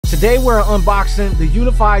Today we're unboxing the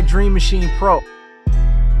UniFi Dream Machine Pro.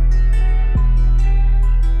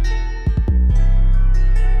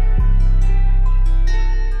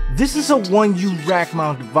 This is a 1U rack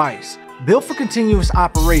mount device, built for continuous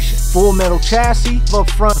operation. Full metal chassis, up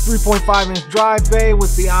front 3.5-inch drive bay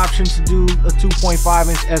with the option to do a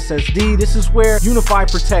 2.5-inch SSD. This is where UniFi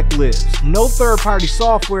Trutech lives. No third-party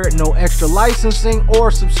software, no extra licensing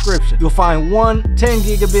or subscription. You'll find one 10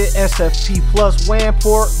 gigabit SFP plus WAN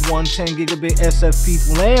port, one 10 gigabit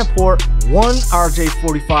SFP LAN port, one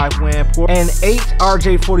RJ45 WAN port, and 8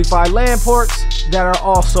 RJ45 LAN ports that are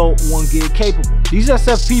also 1 gig capable. These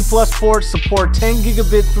SFP plus ports support 10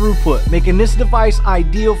 gigabit throughput, making this device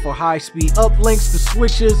ideal for high-speed uplinks to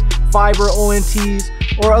switches, fiber ONTs,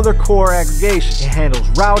 or other core aggregation. It handles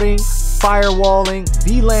routing, firewalling,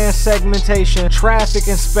 VLAN segmentation, traffic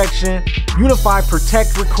inspection, UniFi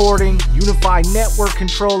Protect recording, UniFi network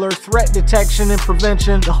controller, threat detection and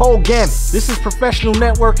prevention, the whole gamut. This is professional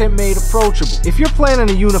networking made approachable. If you're planning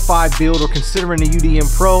a UniFi build or considering a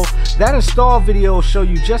UDM Pro, that install video will show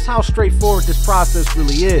you just how straightforward this process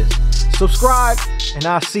really is. Subscribe, and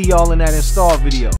I'll see y'all in that install video.